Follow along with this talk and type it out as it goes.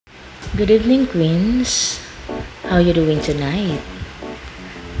Good evening, Queens. How you doing tonight?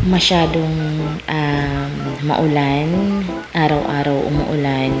 Masyadong maulan, araw-araw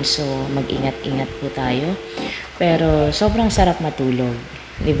umuulan, so mag-ingat-ingat po tayo. Pero sobrang sarap matulog,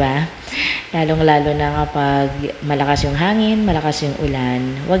 'di ba? Lalong-lalo na kapag malakas yung hangin, malakas yung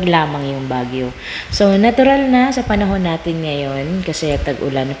ulan, wag lamang yung bagyo. So natural na sa panahon natin ngayon kasi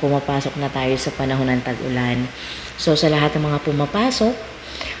tag-ulan, pumapasok na tayo sa panahon ng tag-ulan. So sa lahat ng mga pumapasok,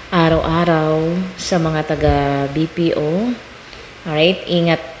 araw-araw sa mga taga BPO, alright,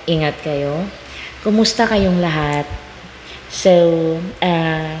 ingat kayo. Kumusta kayong lahat? So,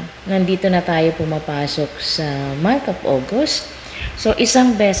 nandito na tayo pumapasok sa month of August. So,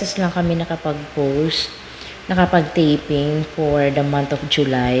 isang beses lang kami nakapag-post, nakapag-taping for the month of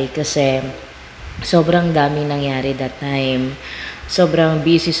July kasi sobrang daming nangyari that time. Sobrang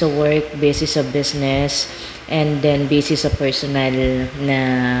busy sa work, busy sa business, and then busy sa personal na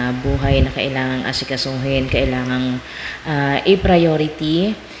buhay na kailangang asikasuhin, kailangang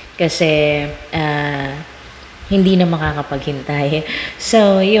i-priority kasi hindi na makakapaghintay.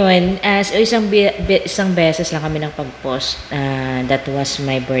 So, yun. As isang beses lang kami pag-post. That was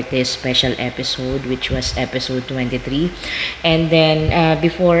my birthday special episode, which was episode 23. And then,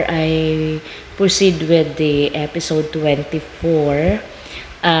 before I proceed with the episode 24,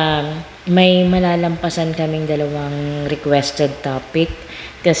 may malalampasan kaming dalawang requested topic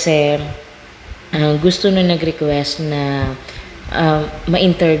kasi gusto na nag-request na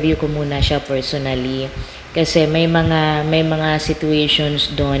ma-interview ko muna siya personally kasi may mga situations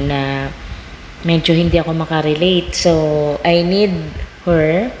doon na medyo hindi ako makarelate, so I need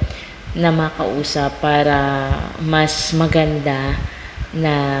her na makausap para mas maganda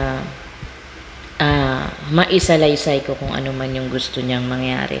na maisalaysay ko kung ano man yung gusto niyang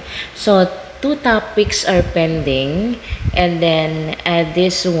mangyari. So, 2 topics are pending, and then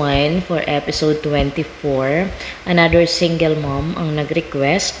this one for episode 24, another single mom ang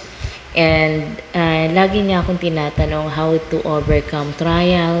nag-request, and lagi niya akong tinatanong how to overcome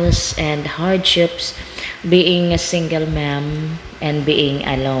trials and hardships being a single mom and being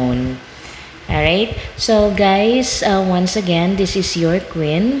alone. Alright, so guys, once again, this is your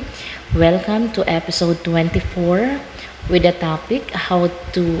Queen. Welcome to episode 24 with the topic how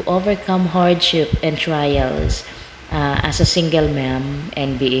to overcome hardship and trials as a single mom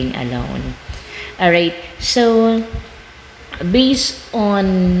and being alone. Alright, so based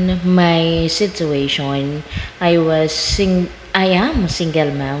on my situation, I am a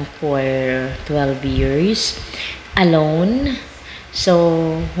single mom for 12 years, alone. So,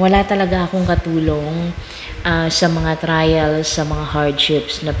 wala talaga akong katulong sa mga trials, sa mga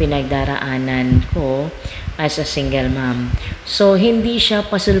hardships na pinagdaraanan ko as a single mom. So, hindi siya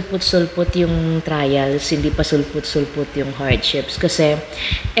pasulput-sulput yung trials, hindi pasulput-sulput yung hardships. Kasi,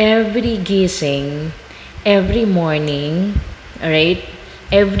 every gising, every morning, alright,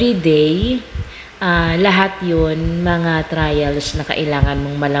 every day, lahat yun, mga trials na kailangan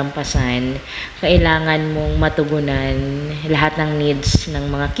mong malampasan, kailangan mong matugunan, lahat ng needs ng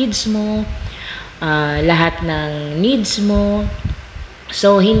mga kids mo, lahat ng needs mo.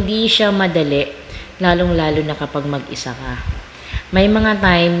 So, hindi siya madali, lalong-lalo na kapag mag-isa ka. May mga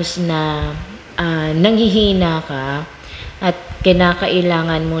times na nanghihina ka at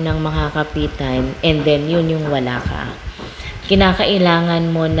kinakailangan mo ng makakapitan, and then yun yung wala ka.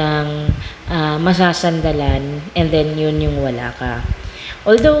 Kinakailangan mo ng masasandalan, and then yun yung wala ka.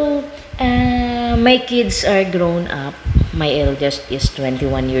 Although, my kids are grown up, my eldest is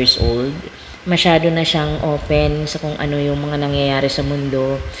 21 years old, masyado na siyang open sa kung ano yung mga nangyayari sa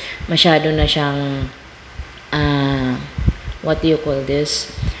mundo. Masyado na siyang, what do you call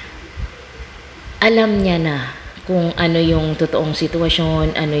this? Alam niya na kung ano yung totoong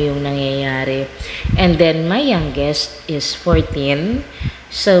sitwasyon, ano yung nangyayari. And then, my youngest is 14.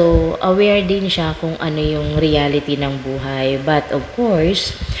 So, aware din siya kung ano yung reality ng buhay. But, of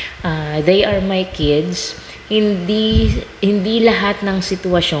course, they are my kids. Hindi lahat ng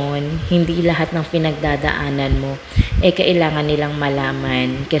sitwasyon, hindi lahat ng pinagdadaanan mo kailangan nilang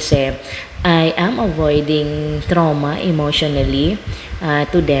malaman kasi I am avoiding trauma emotionally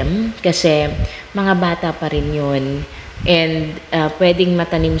to them kasi mga bata pa rin yun, and pwedeng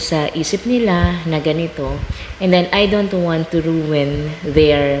matanim sa isip nila na ganito, and then I don't want to ruin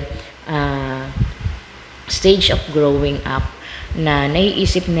their stage of growing up na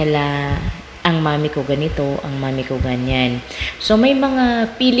naiisip nila ang mami ko ganito, ang mami ko ganyan. So, may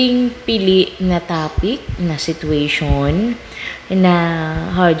mga piling-pili na topic, na situation, na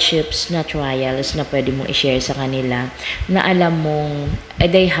hardships, na trials na pwede mong i-share sa kanila na alam mong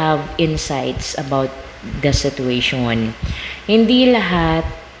they have insights about the situation. Hindi lahat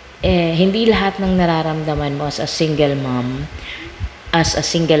hindi lahat ng nararamdaman mo as a single mom, as a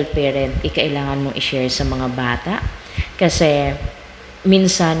single parent, kailangan mong i-share sa mga bata. Kasi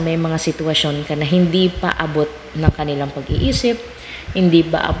minsan may mga sitwasyon ka na hindi pa abot ng kanilang pag-iisip, hindi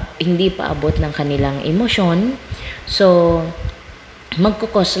pa abot ng kanilang emosyon. So,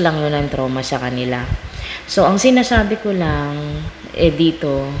 magkukos lang yun ng trauma sa kanila. So, ang sinasabi ko lang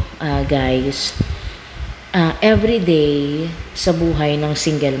dito, guys, every day sa buhay ng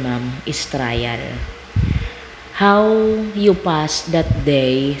single mom is trial. How you pass that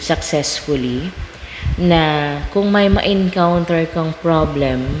day successfully, na kung may ma-encounter kang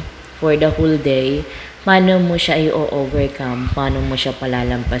problem for the whole day, paano mo siya i-overcome, paano mo siya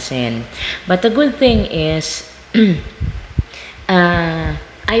palalampasin. But the good thing is,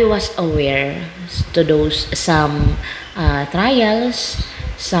 I was aware to those some trials,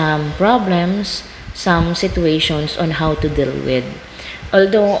 some problems, some situations on how to deal with.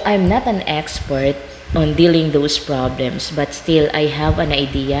 Although I'm not an expert on dealing those problems, but still I have an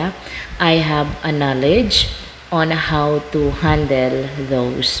idea, I have a knowledge on how to handle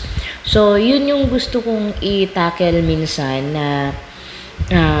those. So, yun yung gusto kong i-tackle minsan, na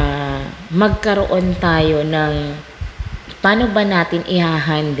magkaroon tayo ng paano ba natin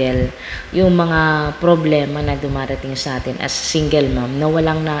i-handle yung mga problema na dumarating sa atin as single mom na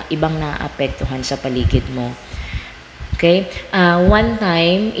walang ibang naapektuhan sa paligid mo. Okay? One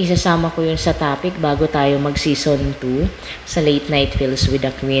time, isasama ko yun sa topic bago tayo mag-season 2 sa Late Night Feels with the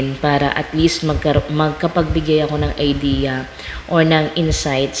Queen, para at least magkapagbigay ako ng idea or ng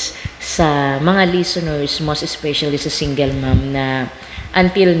insights sa mga listeners, most especially sa single mom na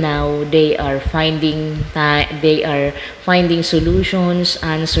until now they are finding solutions,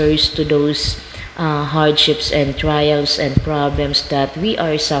 answers to those hardships and trials and problems that we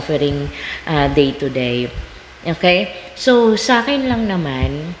are suffering day to day. Okay? So, sa akin lang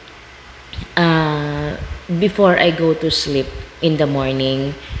naman, before I go to sleep in the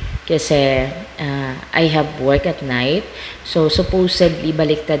morning, kasi I have work at night. So, supposedly,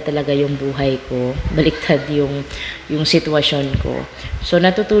 baliktad talaga yung buhay ko. Baliktad yung sitwasyon ko. So,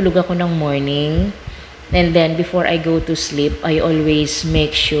 natutulog ako ng morning. And then, before I go to sleep, I always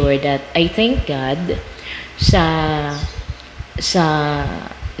make sure that I thank God sa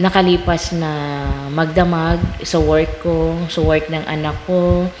nakalipas na magdamag sa work ko, sa work ng anak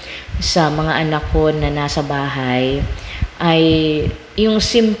ko, sa mga anak ko na nasa bahay, ay yung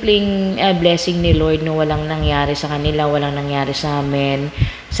simpleng blessing ni Lord na walang nangyari sa kanila, walang nangyari sa amin,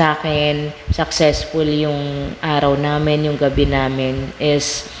 sa akin, successful yung araw namin, yung gabi namin,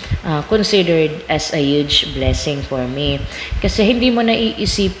 is considered as a huge blessing for me. Kasi hindi mo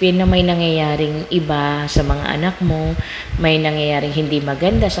naiisipin na may nangyayaring iba sa mga anak mo, may nangyayaring hindi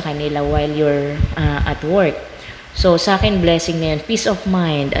maganda sa kanila while you're at work. So, sa akin, blessing na yan. Peace of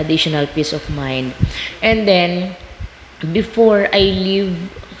mind, additional peace of mind. And then, before I leave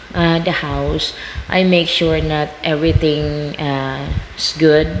the house, I make sure that everything is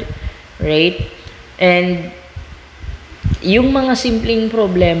good, right? And yung mga simpleng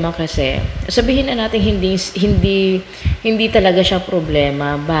problema kasi, sabihin na natin hindi talaga siya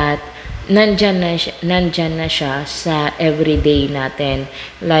problema, but nandyan na siya sa everyday natin,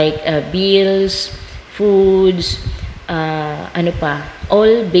 like bills, foods,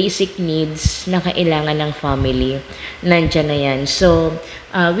 all basic needs na kailangan ng family, nandyan na yan. So,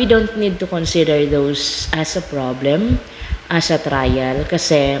 we don't need to consider those as a problem, as a trial,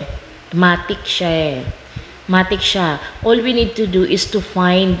 kasi matik siya. All we need to do is to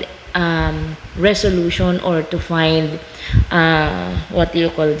find resolution, or to find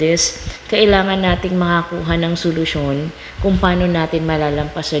kailangan nating makakuha ng solusyon kung paano natin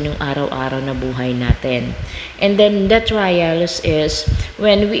malalampasan yung araw-araw na buhay natin. And then the trials is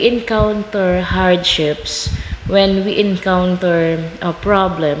when we encounter hardships, when we encounter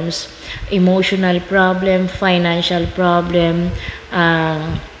problems, emotional problem, financial problem,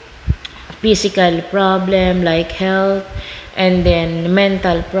 physical problem like health, and then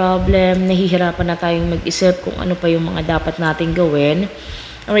mental problem, nahihirapan na tayong mag-isip kung ano pa yung mga dapat nating gawin.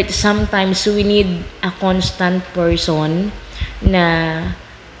 Alright, sometimes we need a constant person na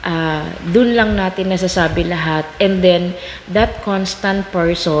dun lang natin nasasabi lahat, and then that constant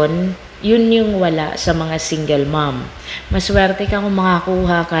person, yun yung wala sa mga single mom. Maswerte ka kung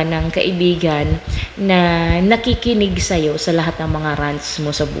makakuha ka ng kaibigan na nakikinig sa'yo sa lahat ng mga rants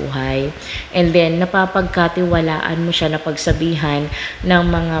mo sa buhay. And then, napapagkatiwalaan mo siya na pagsabihan ng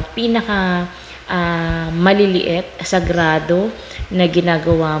mga pinaka maliliit, sagrado na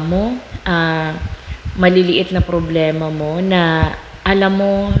ginagawa mo, maliliit na problema mo na alam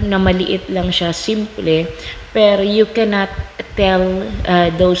mo na maliit lang siya, simple, pero you cannot tell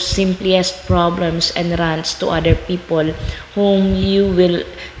those simplest problems and rants to other people whom you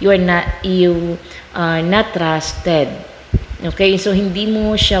are not trusted. Okay, so hindi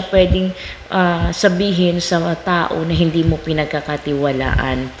mo siya pwedeng sabihin sa tao na hindi mo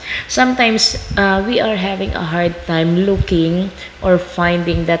pinagkakatiwalaan. Sometimes we are having a hard time looking or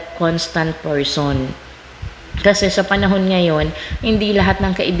finding that constant person. Kasi sa panahon ngayon, hindi lahat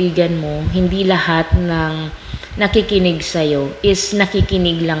ng kaibigan mo, hindi lahat ng nakikinig sa'yo is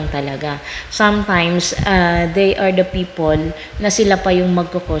nakikinig lang talaga. Sometimes, they are the people na sila pa yung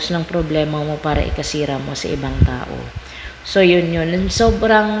magkukos ng problema mo para ikasira mo sa ibang tao. So, yun.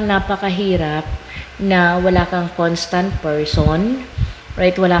 Sobrang napakahirap na wala kang constant person,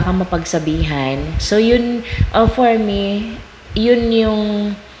 right? Wala kang mapagsabihan. So, yun, for me, yun yung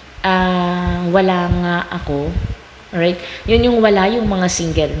wala nga ako, right? Yun yung wala yung mga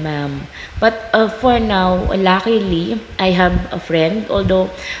single mom. But for now, luckily, I have a friend, although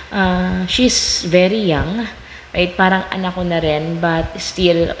she's very young, right? Parang anak ko na rin, but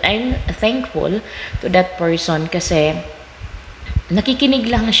still, I'm thankful to that person kasi nakikinig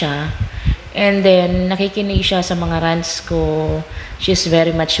lang siya. And then, nakikinig siya sa mga rants ko. She's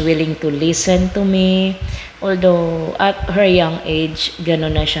very much willing to listen to me. Although, at her young age,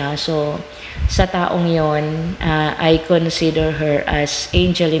 gano'n na siya. So, sa taong yon, I consider her as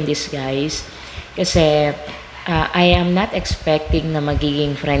angel in disguise. Kasi, I am not expecting na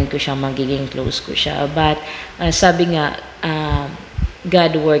magiging friend ko siya, magiging close ko siya. But, sabi nga,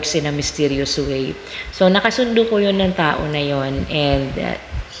 God works in a mysterious way. So, nakasundo ko yun ng tao na yon. And,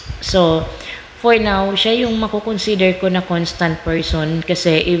 so, for now, siya yung makukonsider ko na constant person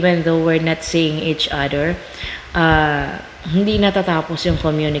kasi even though we're not seeing each other, hindi natatapos yung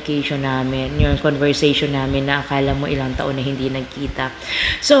communication namin, yung conversation namin na akala mo ilang taon na hindi nagkita.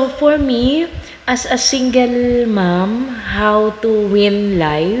 So, for me, as a single mom, how to win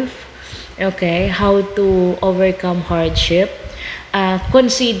life, okay, how to overcome hardship,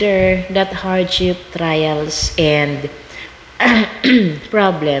 consider that hardship, trials, and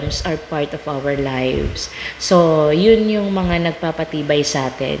problems are part of our lives. So, yun yung mga nagpapatibay sa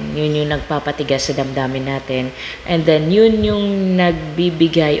atin. Yun yung nagpapatigas sa damdamin natin. And then, yun yung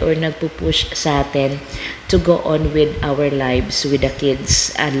nagbibigay or nagpupush sa atin to go on with our lives with the kids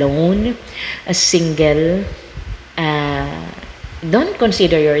alone, as single. Don't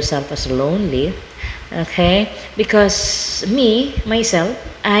consider yourself as lonely. Okay? Because myself,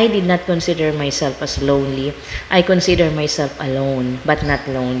 I did not consider myself as lonely. I consider myself alone, but not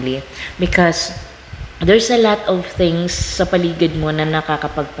lonely. Because there's a lot of things sa paligid mo na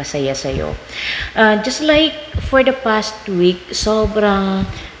nakakapagpasaya sa'yo. Just like for the past week, sobrang,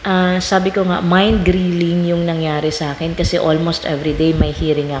 sabi ko nga, mind-grilling yung nangyari sa akin kasi almost every day may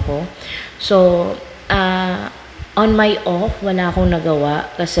hearing ako. So, on my off, wala akong nagawa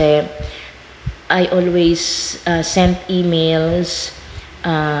kasi I always send emails,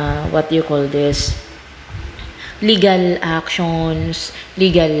 legal actions,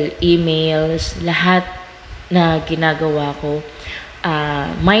 legal emails, lahat na ginagawa ko,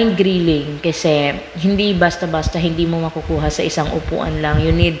 mind-grilling kasi hindi basta-basta, hindi mo makukuha sa isang upuan lang.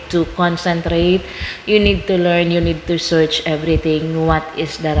 You need to concentrate, you need to learn, you need to search everything, what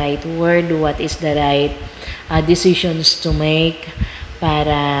is the right word, what is the right decisions to make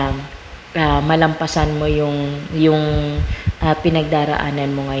para malampasan mo yung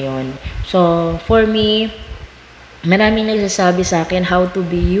pinagdaraanan mo ngayon. So, for me, maraming nagsasabi sa akin how to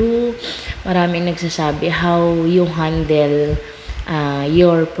be you. Maraming nagsasabi how you handle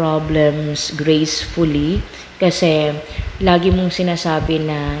your problems gracefully. Kasi, lagi mong sinasabi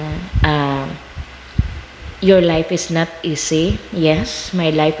na your life is not easy. Yes,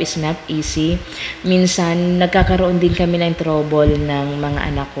 my life is not easy. Minsan, nagkakaroon din kami ng trouble ng mga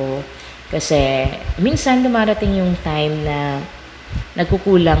anak ko. Kasi, minsan dumarating yung time na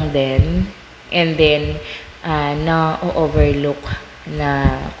nagkukulang din. And then, na-overlook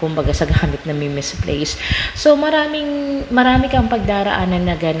na, kumbaga, sa gamit na may misplace. So, marami kang pagdaraanan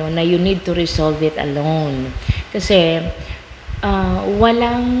na gano'n na you need to resolve it alone. Kasi,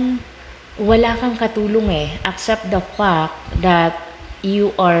 wala kang katulong except the fact that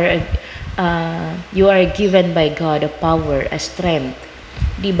you are given by God a power, a strength.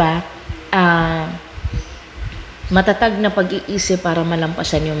 Diba? Matatag na pag-iisip para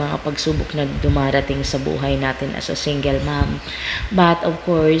malampasan yung mga pagsubok na dumarating sa buhay natin as a single mom. But of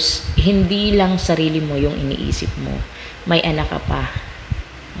course, hindi lang sarili mo yung iniisip mo. May anak ka pa.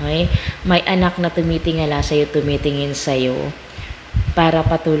 Okay? May anak na tumitingala sa'yo, tumitingin sa'yo para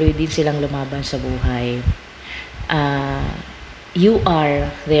patuloy din silang lumaban sa buhay. you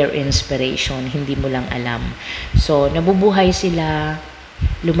are their inspiration, hindi mo lang alam. So, nabubuhay sila,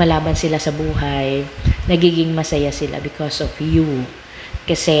 lumalaban sila sa buhay, nagiging masaya sila because of you.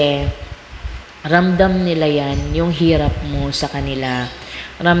 Kasi, ramdam nila yan, yung hirap mo sa kanila.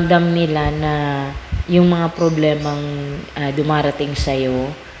 Ramdam nila na yung mga problemang dumarating sa'yo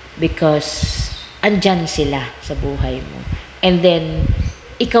because andyan sila sa buhay mo. And then,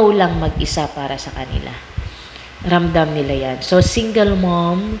 ikaw lang mag-isa para sa kanila. Ramdam nila yan. So, single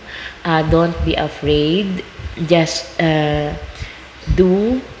mom, don't be afraid. Just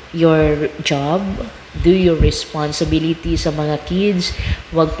do your job, do your responsibility sa mga kids.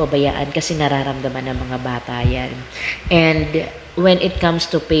 Huwag pabayaan kasi nararamdaman ng mga bata yan. And when it comes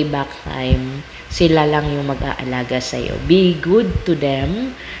to payback time, sila lang yung mag-aalaga sa'yo. Be good to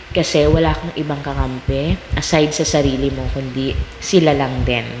them kasi wala kang ibang kakampi aside sa sarili mo, kundi sila lang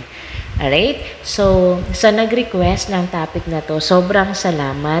din. Alright? So, sa nag-request ng topic na to, sobrang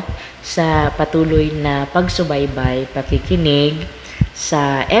salamat sa patuloy na pagsubaybay, pakikinig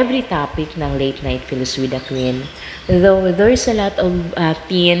sa every topic ng Late Night Philosophy with the Queen. Though there's a lot of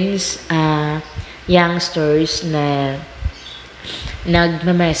teens, youngsters na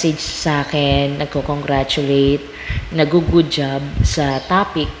nagma-message sa akin, nagko-congratulate, nag-good job sa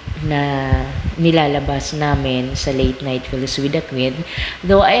topic na nilalabas namin sa Late Night Philosophy with the Queen.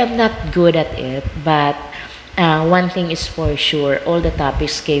 Though I am not good at it, but one thing is for sure, all the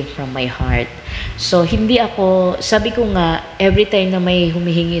topics came from my heart. So, hindi ako, sabi ko nga, every time na may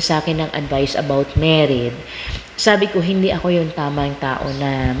humihingi sa akin ng advice about married, sabi ko, hindi ako yung tamang tao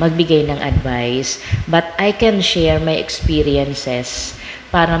na magbigay ng advice, but I can share my experiences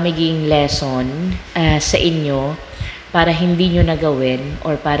para maging lesson sa inyo, para hindi nyo nagawin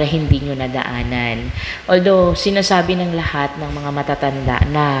or para hindi nyo nadaanan. Although, sinasabi ng lahat ng mga matatanda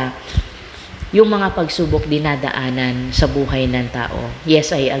na yung mga pagsubok dinadaanan sa buhay ng tao.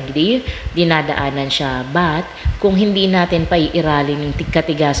 Yes, I agree, dinadaanan siya. But, kung hindi natin paiiralin yung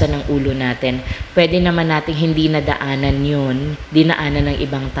katigasan ng ulo natin, pwede naman natin hindi nadaanan yun, dinaanan ng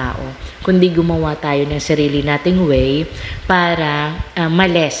ibang tao. Kundi gumawa tayo ng sarili nating way para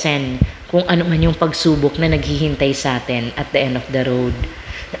malesen kung ano man yung pagsubok na naghihintay sa atin at the end of the road.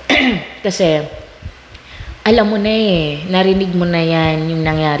 Kasi, alam mo na narinig mo na yan yung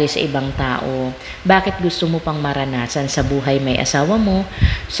nangyari sa ibang tao. Bakit gusto mo pang maranasan sa buhay may asawa mo,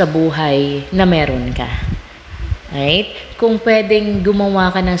 sa buhay na meron ka? Right? Kung pwedeng gumawa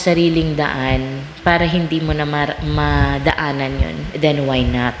ka ng sariling daan para hindi mo na madaanan yun, then why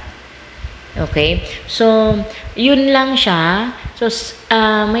not? Okay? So, yun lang siya. So,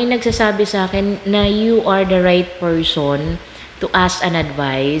 may nagsasabi sa akin na you are the right person to ask an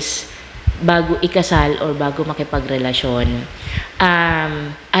advice bago ikasal or bago makipagrelasyon.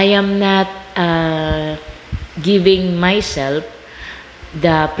 I am not giving myself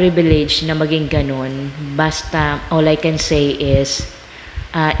the privilege na maging ganun. Basta, all I can say is,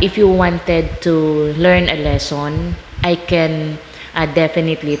 if you wanted to learn a lesson, I can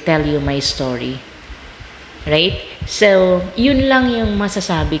definitely tell you my story. Right? So, yun lang yung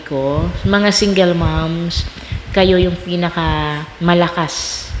masasabi ko. Mga single moms, kayo yung pinaka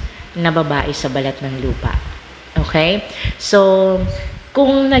malakas na babae sa balat ng lupa. Okay? So,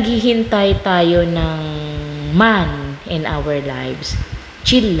 kung naghihintay tayo ng man in our lives,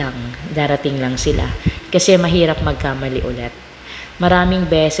 chill lang, darating lang sila. Kasi mahirap magkamali ulit. Maraming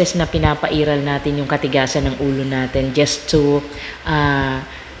beses na pinapairal natin yung katigasan ng ulo natin just to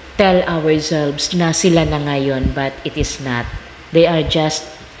tell ourselves na sila na ngayon, but it is not. They are just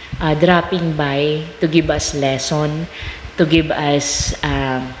dropping by to give us lesson, to give us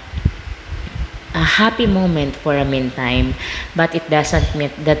a happy moment for a meantime, but it doesn't mean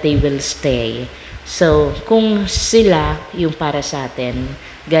that they will stay. So, kung sila yung para sa atin,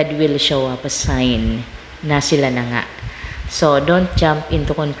 God will show up a sign na sila na nga. So, don't jump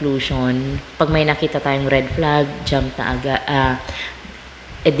into conclusion. Pag may nakita tayong red flag, jump na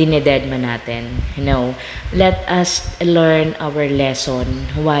dineded man natin. No. Let us learn our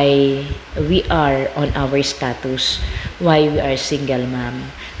lesson, why we are on our status, why we are single mom.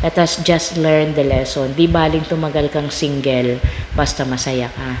 Let us just learn the lesson. Di baling tumagal kang single, basta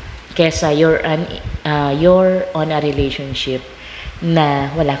masaya ka. Kesa you're on a relationship na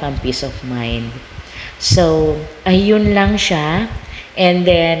wala kang peace of mind. So, ayun lang siya. And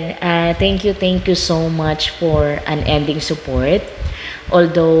then, thank you so much for unending support.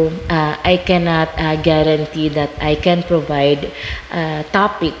 Although, I cannot guarantee that I can provide a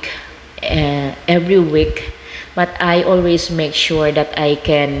topic every week. But I always make sure that we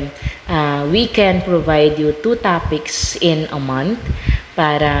can provide you 2 topics in a month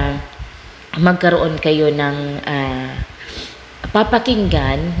para magkaroon kayo ng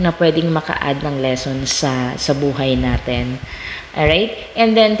papakinggan na pwedeng maka-add ng lesson sa buhay natin. Alright?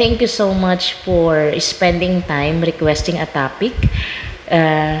 And then, thank you so much for spending time requesting a topic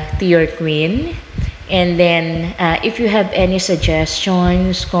to your queen. And then, if you have any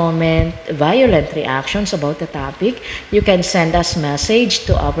suggestions, comment, violent reactions about the topic, you can send us message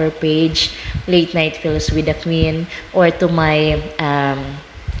to our page, Late Night Feels with the Queen, or to my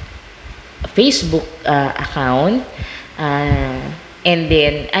Facebook account. And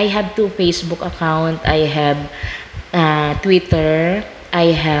then, I have 2 Facebook account. I have Twitter,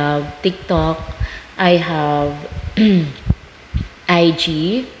 I have TikTok, I have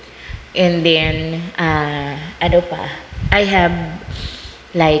IG, and then, ano pa? I have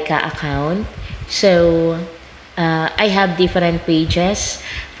Laika account. So, I have different pages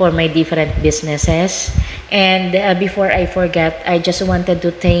for my different businesses. And before I forget, I just wanted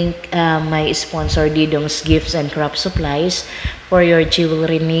to thank my sponsor, Didong's Gifts and Craft Supplies, for your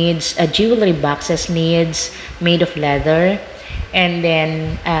jewelry needs, jewelry boxes needs made of leather. And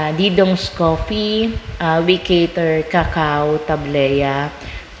then, Didong's Coffee, we cater cacao, tablea,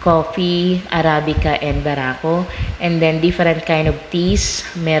 coffee, Arabica, and Barako. And then, different kind of teas.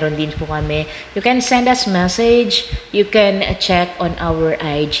 Meron din po kami. You can send us message. You can check on our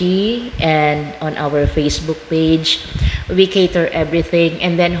IG and on our Facebook page. We cater everything.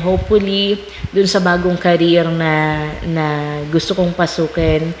 And then, hopefully, dun sa bagong career na gusto kong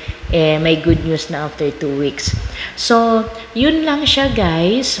pasukin, may good news na after 2 weeks. So, yun lang siya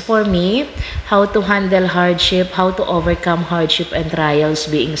guys for me. How to handle hardship, how to overcome hardship and trials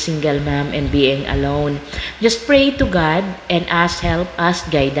being single mom and being alone. Just pray to God and ask help,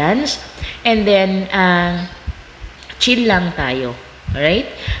 ask guidance. And then, chill lang tayo. Alright?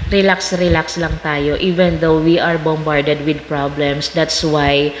 Relax lang tayo. Even though we are bombarded with problems, that's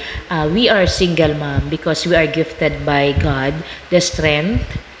why we are single mom, because we are gifted by God the strength,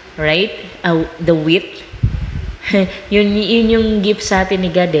 right? The wit. yun yung gift sa atin ni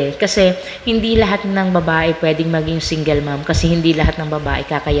God eh. Kasi hindi lahat ng babae pwedeng maging single mom, kasi hindi lahat ng babae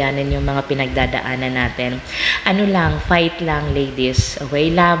kakayanin yung mga pinagdadaanan natin. Ano lang, fight lang ladies.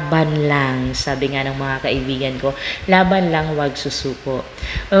 Okay? Laban lang. Sabi nga ng mga kaibigan ko, laban lang, wag susuko.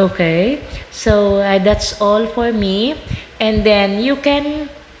 Okay? So, that's all for me. And then, you can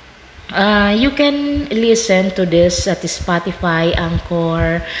listen to this at Spotify,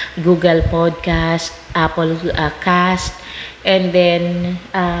 Anchor, Google Podcast, Apple Cast, and then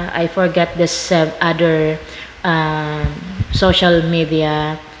I forgot this other social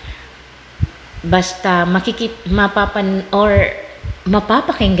media. Basta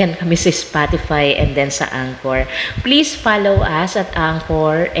mapapakinggan kami sa Spotify and then sa Anchor. Please follow us at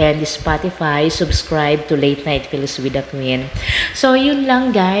Anchor and Spotify. Subscribe to Late Night Feels with the Queen. So, yun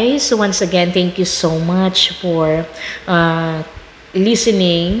lang guys. Once again, thank you so much for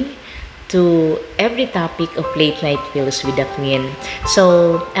listening to every topic of Late Night Feels with the Queen.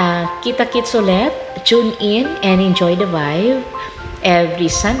 So, kita-kits ulit. Tune in and enjoy the vibe every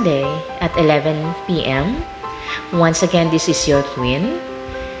Sunday at 11 p.m. Once again, this is your Queen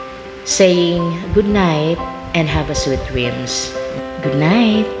saying good night and have a sweet dreams. Good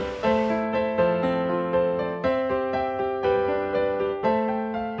night.